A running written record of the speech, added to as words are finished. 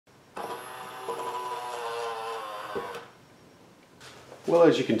Well,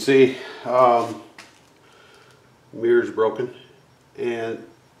 as you can see, mirror's broken, and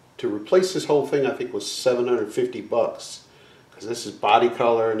to replace this whole thing I think was $750 because this is body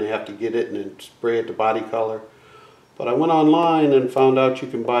color and they have to get it and then spray it to body color. But I went online and found out you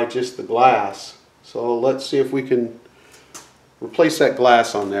can buy just the glass, so let's see if we can replace that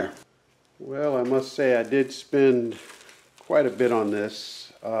glass on there. Well, I must say I did spend quite a bit on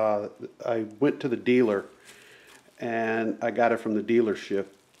this. I went to the dealer and I got it from the dealership,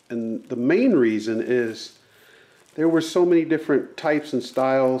 and the main reason is there were so many different types and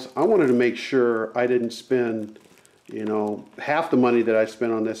styles. I wanted to make sure I didn't spend, you know, half the money that I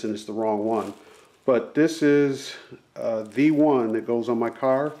spent on this and it's the wrong one. But this is the one that goes on my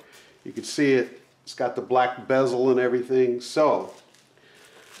car. You can see it. It's got the black bezel and everything. So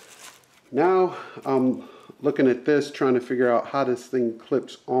now I'm looking at this, trying to figure out how this thing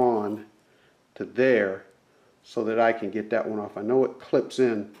clips on to there so that I can get that one off. I know it clips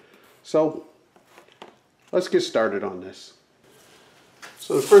in. So let's get started on this.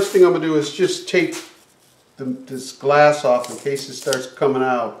 So the first thing I'm going to do is just take this glass off in case it starts coming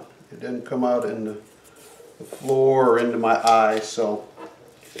out. It doesn't come out in the floor or into my eye. So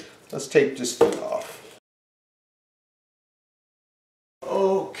let's take this thing off.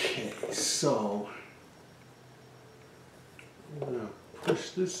 Okay, so I'm going to push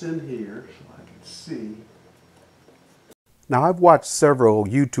this in here so I can see. Now, I've watched several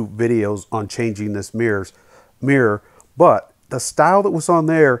YouTube videos on changing this mirror, but the style that was on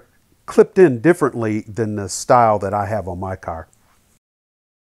there clipped in differently than the style that I have on my car.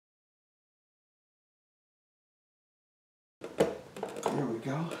 There we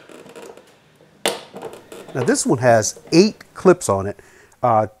go. Now, this one has 8 clips on it.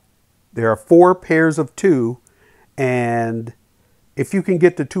 There are 4 pairs of 2, and if you can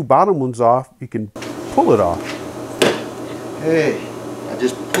get the 2 bottom ones off, you can pull it off. Hey, I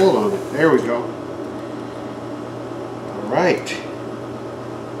just pulled on it. There we go. All right.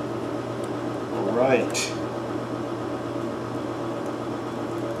 All right.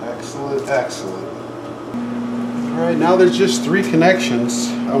 Excellent, excellent. All right, now there's just 3 connections.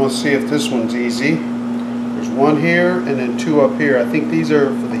 I'm going to see if this one's easy. There's 1 here and then 2 up here. I think these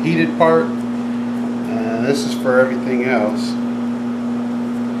are for the heated part, and this is for everything else.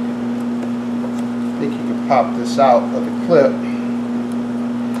 I think you can pop this out of the clip.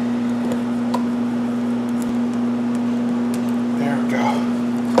 There we go.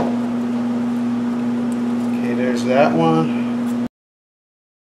 Okay, there's that one.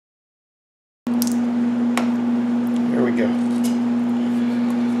 There we go.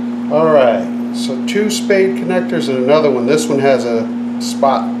 Alright, so 2 spade connectors and another one. This one has a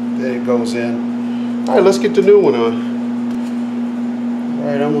spot that it goes in. Alright, let's get the new one on.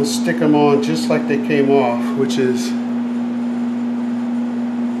 Alright, I'm going to stick them on just like they came off, which is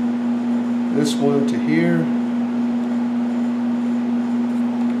this one to here,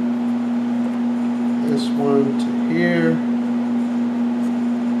 this one to here,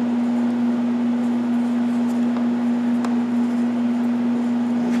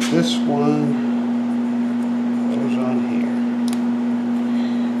 and this one goes on here.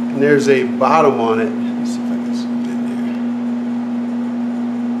 And there's a bottom on it. Let's see if I can zoom in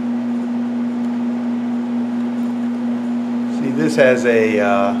there. See, this has a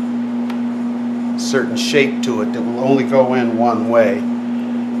certain shape to it that will only go in one way.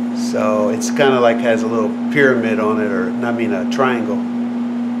 So it's kind of like has a little pyramid on it, or I mean a triangle.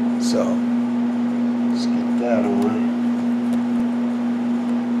 So let's get that on.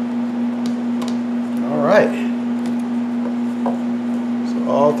 All right. So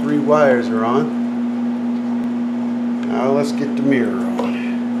all 3 wires are on. Now let's get the mirror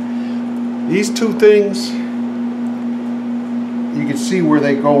on. These 2 things, you can see where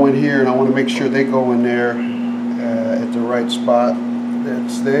they go in here, and I want to make sure they go in there at the right spot.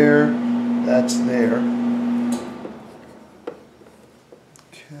 That's there, that's there.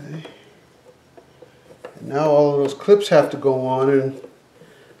 Okay. And now all of those clips have to go on, and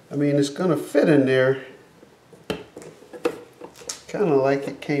I mean, it's going to fit in there kind of like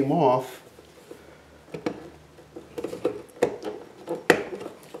it came off.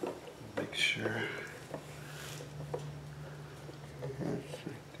 Make sure.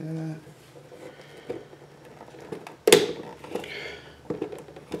 That.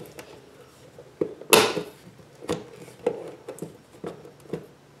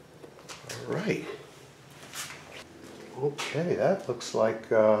 All right. Okay, that looks like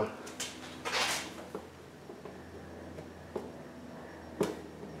that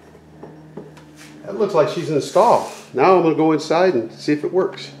looks like she's installed. Now I'm going to go inside and see if it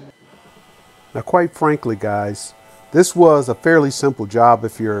works. Now, quite frankly, guys, This was a fairly simple job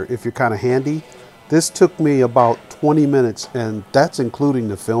if you're kind of handy. This took me about 20 minutes, and that's including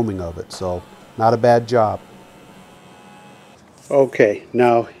the filming of it, so not a bad job. Okay,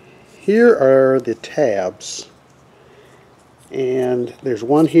 now here are the tabs, and there's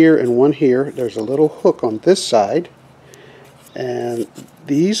one here and one here. There's a little hook on this side, and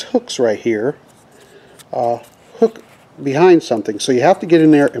these hooks right here hook behind something, so you have to get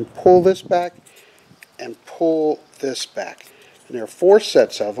in there and pull this back and pull this back, and there are 4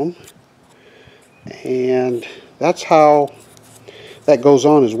 sets of them. And that's how that goes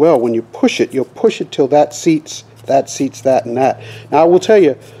on as well. When you push it, you'll push it till that seats that, and that. Now I will tell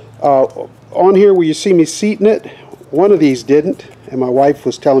you, on here where you see me seating it, one of these didn't, and my wife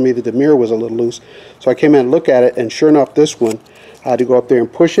was telling me that the mirror was a little loose. So I came in and looked at it, and sure enough, this one, I had to go up there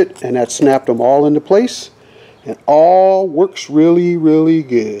and push it, and that snapped them all into place, and all works really, really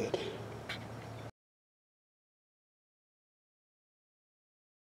good.